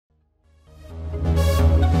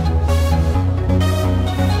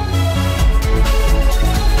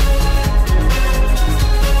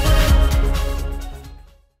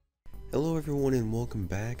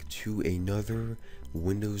to another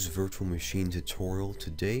Windows Virtual Machine tutorial.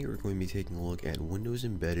 Today we're going to be taking a look at Windows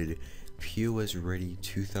Embedded POSReady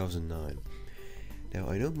 2009. Now,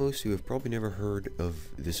 I know most of you have probably never heard of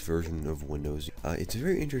this version of Windows. It's a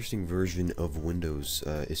very interesting version of Windows,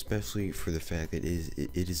 especially for the fact that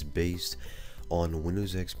it is based on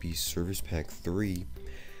Windows XP Service Pack 3,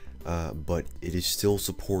 but it is still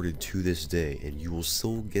supported to this day, and you will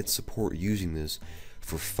still get support using this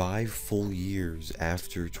for 5 full years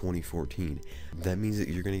after 2014. That means that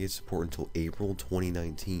you're going to get support until April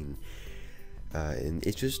 2019. And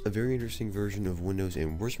it's just a very interesting version of Windows,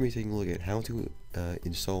 and we're just going to be taking a look at how to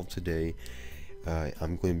install today.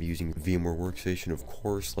 I'm going to be using VMware Workstation, of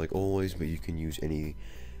course, like always, but you can use any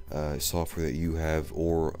software that you have,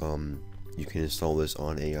 or you can install this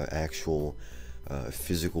on a actual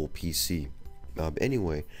physical PC.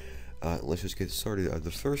 Anyway, let's just get started. The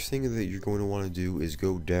first thing that you're going to want to do is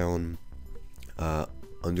go down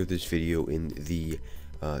under this video in the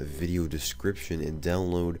video description and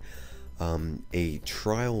download a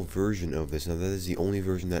trial version of this. Now, that is the only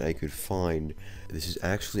version that I could find. This is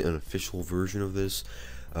actually an official version of this,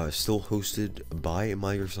 still hosted by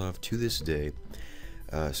Microsoft to this day,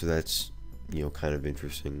 so that's, you know, kind of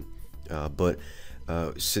interesting. But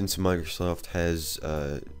since Microsoft has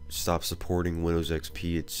stopped supporting Windows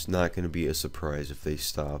XP, it's not going to be a surprise if they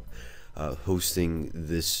stop hosting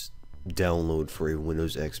this download for a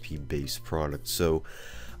Windows XP based product. So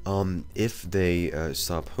if they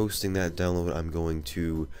stop hosting that download, I'm going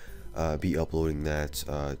to be uploading that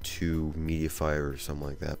to Mediafire or something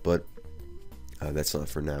like that, but that's not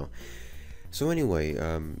for now. So anyway,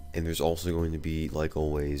 and there's also going to be, like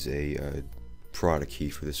always, a product key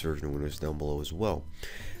for this version of Windows down below as well.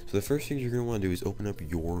 So the first thing you're going to want to do is open up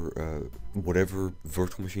your whatever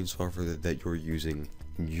virtual machine software that you're using.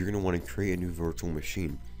 You're going to want to create a new virtual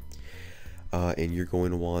machine. And you're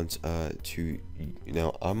going to want to,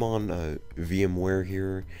 now I'm on VMware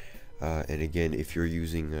here, and again, if you're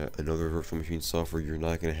using another virtual machine software, you're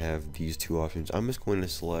not going to have these two options. I'm just going to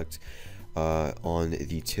select on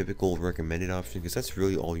the typical recommended option, because that's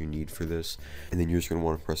really all you need for this. And then you're just going to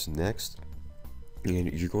want to press next,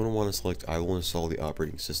 and you're going to want to select I will install the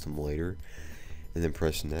operating system later, and then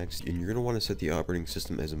press next. And you're going to want to set the operating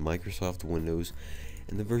system as a Microsoft Windows,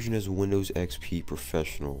 and the version as Windows XP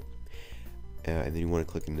Professional. And then you want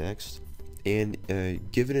to click next and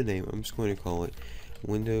give it a name. I'm just going to call it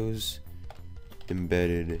Windows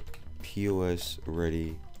Embedded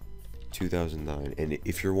POSReady 2009. And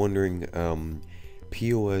if you're wondering,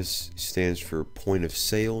 POS stands for point of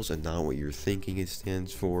sales and not what you're thinking it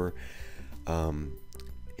stands for. And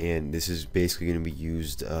this is basically going to be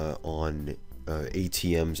used on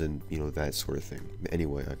ATMs and, you know, that sort of thing.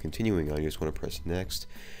 Anyway, continuing on, you just want to press next.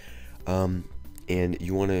 And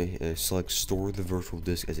you want to select store the virtual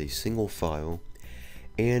disk as a single file.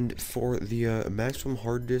 And for the maximum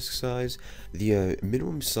hard disk size, the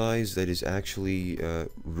minimum size that is actually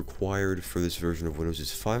required for this version of Windows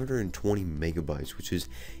is 520 megabytes, which is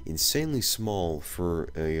insanely small for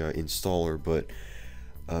a installer, but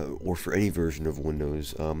or for any version of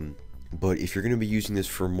Windows. But if you're going to be using this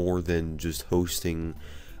for more than just hosting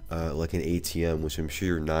like an ATM, which I'm sure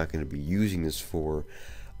you're not going to be using this for,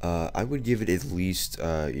 I would give it at least,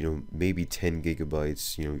 you know, maybe 10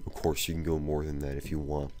 gigabytes. You know, of course, you can go more than that if you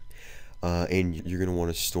want. And you're going to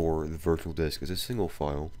want to store the virtual disk as a single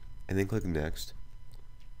file, and then click next.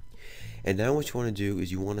 And now what you want to do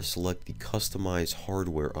is you want to select the customize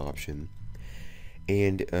hardware option.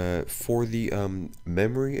 And for the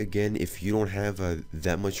memory, again, if you don't have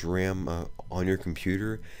that much RAM on your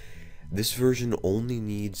computer, this version only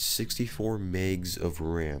needs 64 megs of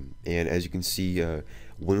RAM. And as you can see,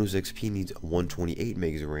 Windows XP needs 128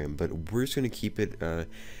 megs of RAM, but we're just going to keep it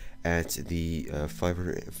at the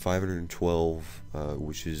 512,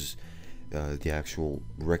 which is the actual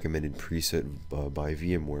recommended preset by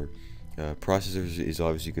VMware. Processors is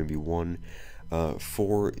obviously going to be 1.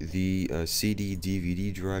 For the CD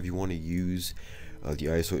DVD drive, you want to use the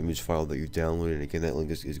ISO image file that you downloaded, and again, that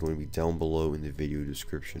link is going to be down below in the video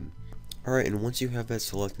description. Alright, and once you have that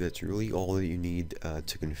selected, that's really all that you need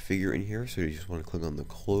to configure in here. So you just want to click on the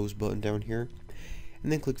close button down here,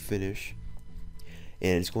 and then click finish,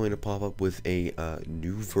 and it's going to pop up with a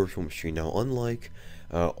new virtual machine. Now, unlike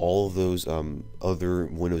all of those other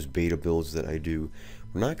Windows beta builds that I do,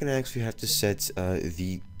 we're not going to actually have to set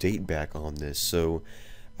the date back on this, so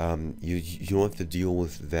you don't have to deal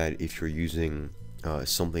with that if you're using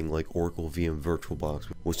something like Oracle VM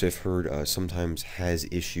VirtualBox, which I've heard sometimes has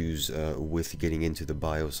issues with getting into the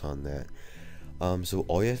BIOS on that. So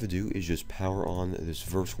all you have to do is just power on this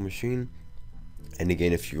virtual machine, and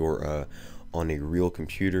again, if you're on a real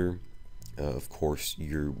computer, of course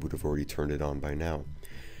you would have already turned it on by now.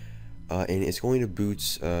 And it's going to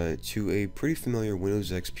boot to a pretty familiar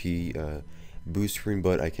Windows XP boot screen,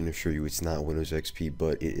 but I can assure you it's not Windows XP,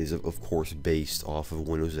 but it is of course based off of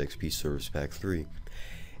Windows XP Service Pack 3.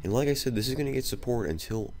 And like I said, this is going to get support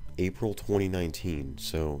until April 2019,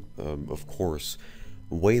 so of course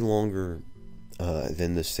way longer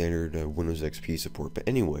than the standard Windows XP support. But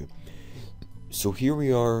anyway, so here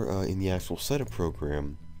we are in the actual setup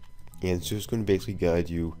program, and it's just going to basically guide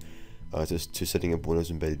you to setting up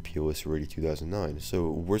Windows Embedded POSReady 2009. So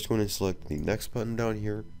we're just going to select the next button down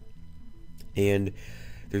here, and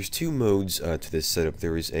there's two modes to this setup.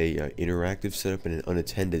 There is a interactive setup and an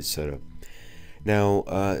unattended setup. Now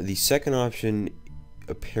the second option,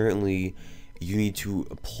 apparently you need to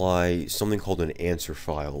apply something called an answer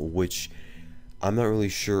file, which I'm not really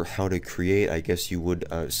sure how to create. I guess you would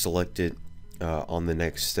select it on the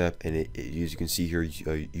next step, and as you can see here,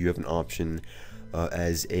 you have an option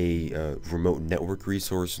as a remote network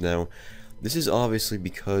resource. Now this is obviously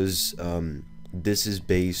because this is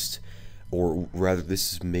based, or rather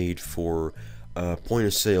this is made for point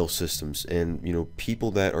of sale systems, and people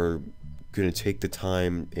that are going to take the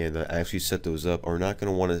time and actually set those up are not going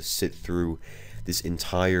to want to sit through this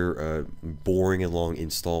entire boring and long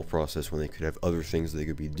install process when they could have other things they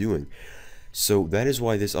could be doing. So that is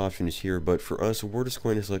why this option is here. But for us, we're just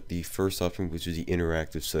going to select the first option, which is the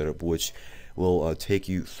interactive setup, which will take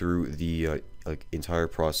you through the entire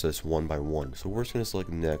process one by one. So we're just going to select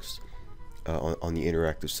next on the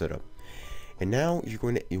interactive setup. And now you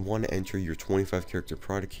want to enter your 25 character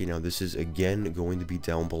product key. Now this is again going to be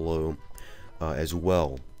down below as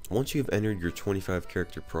well. Once you have entered your 25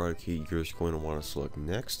 character product key, you're just going to want to select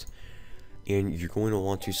next, and you're going to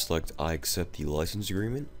want to select I accept the license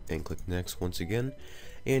agreement and click next once again.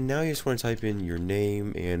 And now you just want to type in your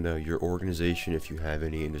name and your organization if you have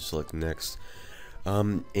any, and just select next.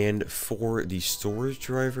 And for the storage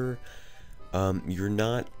driver, you're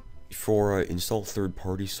not for install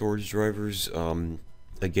third-party storage drivers.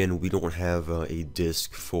 Again, we don't have a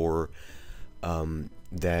disk for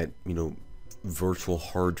that virtual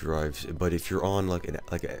hard drives, but if you're on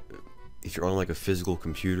if you're on a physical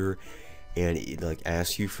computer and it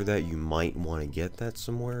asks you for that, you might want to get that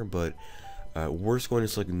somewhere. But we're just going to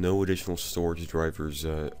select no additional storage drivers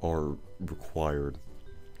are required.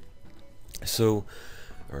 So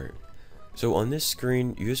alright, so on this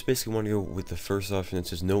screen you just basically want to go with the first option that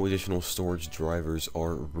says no additional storage drivers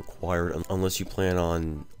are required, unless you plan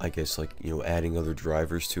on, I guess, adding other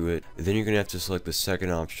drivers to it. Then you're gonna have to select the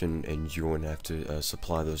second option, and you're going to have to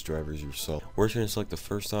supply those drivers yourself. We're just gonna select the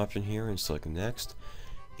first option here and select next,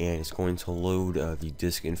 and it's going to load the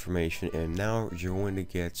disk information. And now you're going to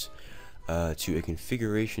get to a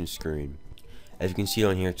configuration screen. As you can see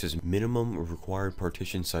on here, it says minimum required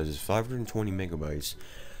partition size is 520 megabytes.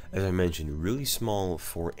 As I mentioned, really small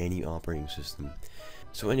for any operating system.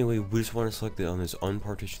 So anyway, we just want to select it on this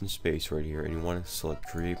unpartitioned space right here, and you want to select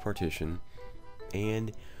create partition,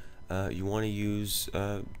 and you want to use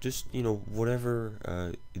just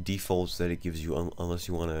whatever defaults that it gives you, unless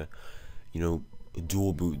you want to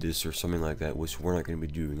dual boot this or something like that, which we're not going to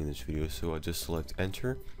be doing in this video. So I'll just select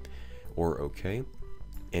enter or OK,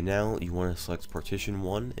 and now you want to select partition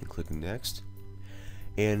 1 and click next.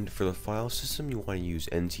 And for the file system, you want to use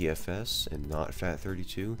NTFS and not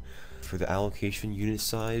FAT32. For the allocation unit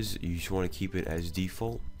size, you just want to keep it as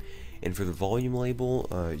default. And for the volume label,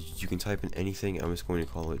 you can type in anything. I'm just going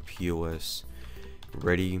to call it POS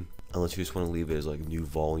ready, unless you just want to leave it as new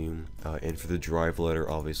volume. And for the drive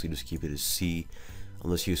letter, obviously just keep it as C,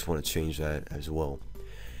 unless you just want to change that as well.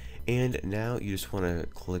 And now you just want to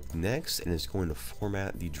click next, and it's going to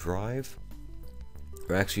format the drive.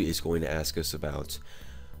 Or actually, it's going to ask us about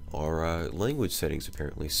our language settings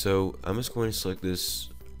apparently. So I'm just going to select this.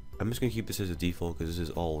 I'm just going to keep this as a default because this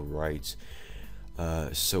is all right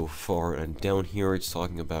so far. And down here it's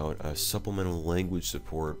talking about supplemental language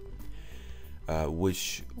support,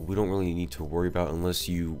 which we don't really need to worry about unless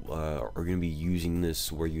you are going to be using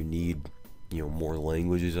this where you need more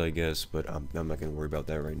languages, I guess. But I'm not going to worry about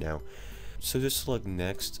that right now. So just select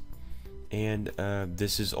next, and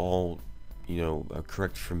this is all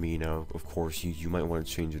correct for me. Now of course you might want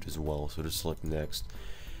to change it as well, so just select next.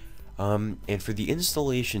 And for the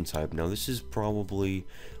installation type, now this is probably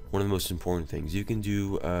one of the most important things. You can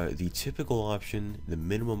do the typical option, the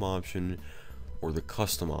minimum option, or the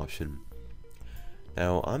custom option.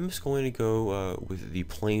 Now I'm just going to go with the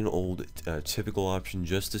plain old typical option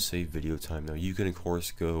just to save video time. Now you can of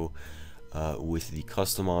course go with the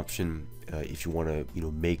custom option if you want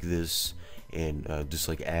to make this and just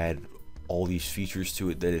add all these features to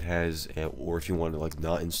it that it has, or if you want to like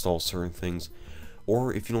not install certain things,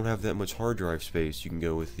 or if you don't have that much hard drive space, you can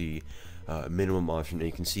go with the minimum option, and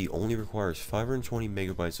you can see only requires 520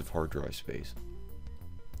 megabytes of hard drive space.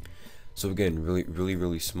 So again,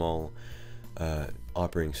 really small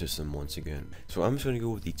operating system once again. So I'm just going to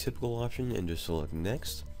go with the typical option and just select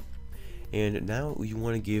next. And now you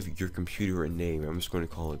want to give your computer a name. I'm just going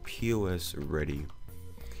to call it POSReady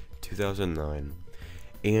 2009.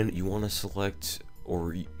 And you want to select,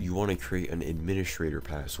 or you want to create an administrator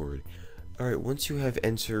password. Alright, once you have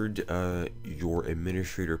entered your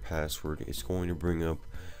administrator password, it's going to bring up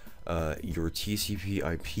your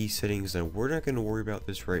TCP IP settings. Now we're not going to worry about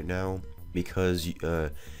this right now because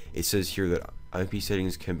it says here that IP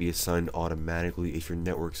settings can be assigned automatically if your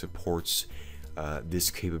network supports this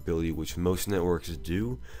capability, which most networks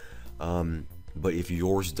do, but if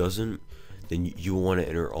yours doesn't, then you want to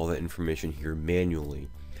enter all that information here manually.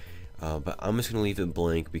 But I'm just going to leave it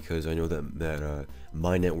blank because I know that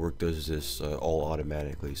my network does this all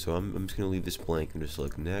automatically. So I'm just going to leave this blank and just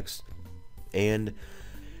select next. And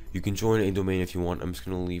you can join a domain if you want. I'm just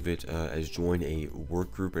going to leave it as join a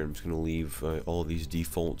work group, and I'm just going to leave all these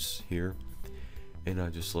defaults here. And I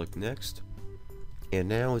just select next. And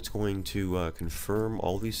now it's going to confirm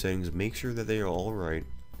all these settings, make sure that they are all right.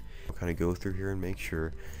 I'll kind of go through here and make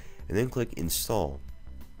sure, and then click install.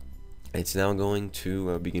 It's now going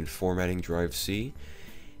to begin formatting drive C,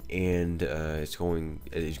 and it's going,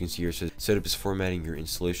 as you can see here, it says setup is formatting your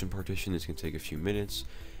installation partition. It's going to take a few minutes.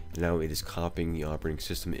 Now it is copying the operating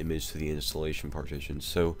system image to the installation partition.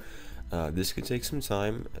 So this could take some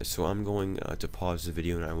time. So I'm going to pause the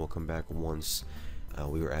video, and I will come back once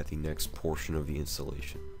we are at the next portion of the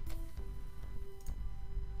installation.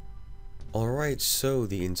 Alright, so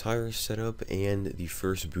the entire setup and the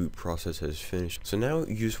first boot process has finished. So now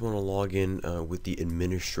you just want to log in with the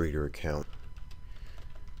administrator account,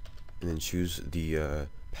 and then choose the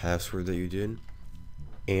password that you did.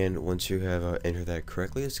 And once you have entered that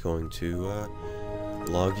correctly, it's going to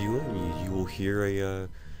log you in. You will hear a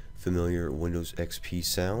familiar Windows XP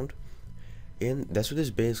sound. And that's what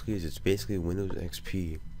this basically is. It's basically Windows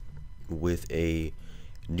XP with a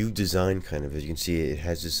new design, kind of. As you can see, it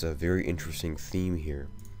has this very interesting theme here.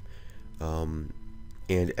 And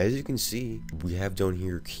as you can see, we have down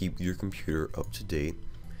here, keep your computer up to date.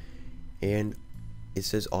 And it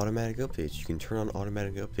says automatic updates. You can turn on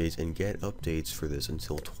automatic updates and get updates for this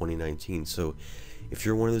until 2019. So if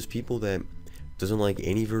you're one of those people that doesn't like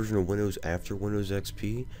any version of Windows after Windows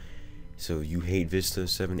XP, so you hate Vista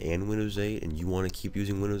 7 and Windows 8 and you want to keep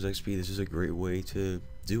using Windows XP, this is a great way to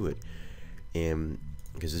do it. And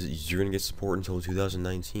because you're going to get support until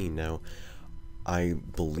 2019. Now, I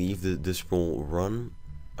believe that this will run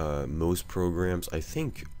most programs, I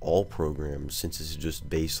think all programs, since this is just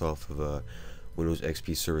based off of Windows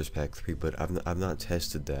XP Service Pack 3, but I've not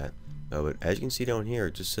tested that. But as you can see down here,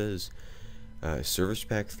 it just says Service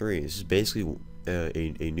Pack 3. This is basically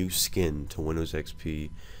a new skin to Windows XP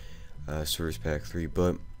Service Pack 3,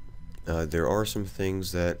 but there are some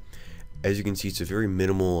things that, as you can see, it's a very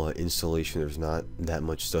minimal installation. There's not that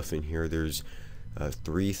much stuff in here. There's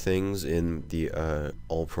 3 things in the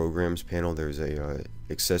all programs panel. There's a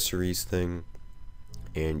accessories thing,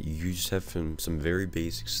 and you just have some very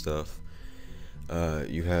basic stuff.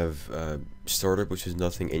 You have startup, which is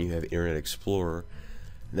nothing, and you have Internet Explorer.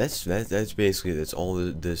 That's basically all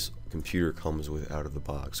this computer comes with out of the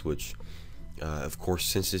box, which of course,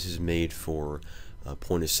 since this is made for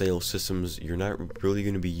point of sale systems, you're not really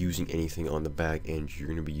going to be using anything on the back end. You're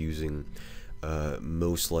going to be using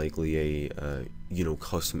most likely a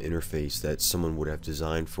custom interface that someone would have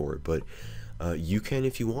designed for it, but you can,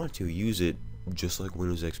 if you want to, use it just like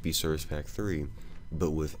Windows XP Service Pack 3,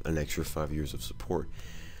 but with an extra 5 years of support.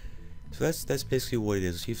 So that's basically what it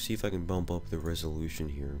is. Let's see if I can bump up the resolution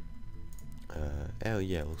here. Oh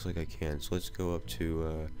yeah, looks like I can. So let's go up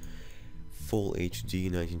to full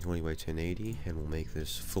HD 1920 by 1080, and we'll make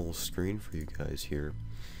this full screen for you guys here,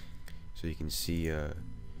 so you can see again,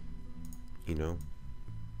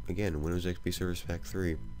 Windows XP Service Pack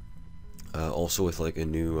 3, also with like a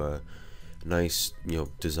new nice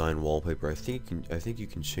design wallpaper. I think you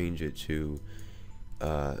can change it to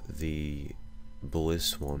the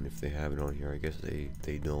Bliss one if they have it on here. I guess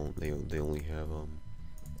they don't. They only have a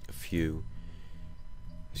few.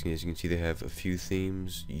 As you can see, they have a few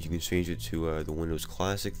themes. You can change it to the Windows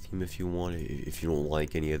Classic theme if you want. If you don't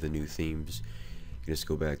like any of the new themes, you can just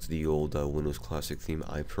go back to the old Windows Classic theme.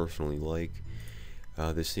 I personally like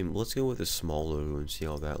this theme. Let's go with a small logo and see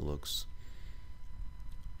how that looks.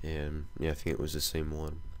 And yeah, I think it was the same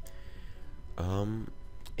one.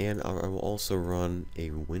 and I will also run a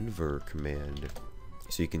winver command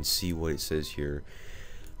so you can see what it says here.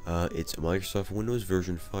 It's Microsoft Windows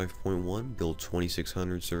version 5.1, build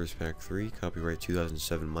 2600, Service Pack 3, copyright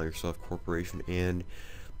 2007, Microsoft Corporation, and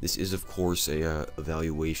this is of course a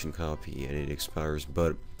evaluation copy and it expires,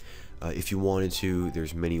 but if you wanted to,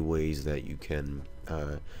 there's many ways that you can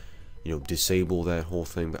disable that whole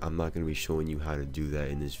thing, but I'm not going to be showing you how to do that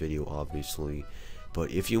in this video, obviously. But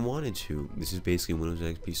if you wanted to, this is basically Windows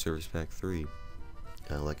XP Service Pack 3,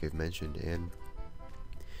 like I've mentioned. And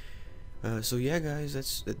so yeah, guys,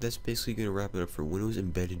 that's basically going to wrap it up for Windows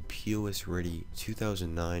Embedded POSReady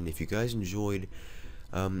 2009. If you guys enjoyed,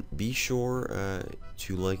 be sure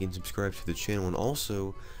to like and subscribe to the channel, and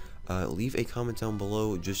also leave a comment down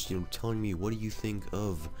below just telling me, what do you think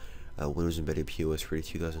of Windows Embedded POSReady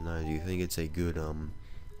 2009. Do you think it's a good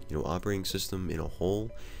operating system in a whole?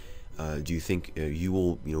 Do you think you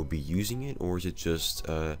will be using it, or is it just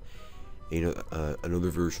another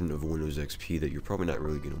version of Windows XP that you're probably not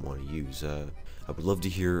really going to want to use? I would love to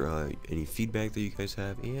hear any feedback that you guys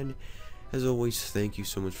have, and as always, thank you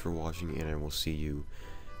so much for watching, and I will see you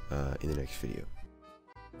in the next video.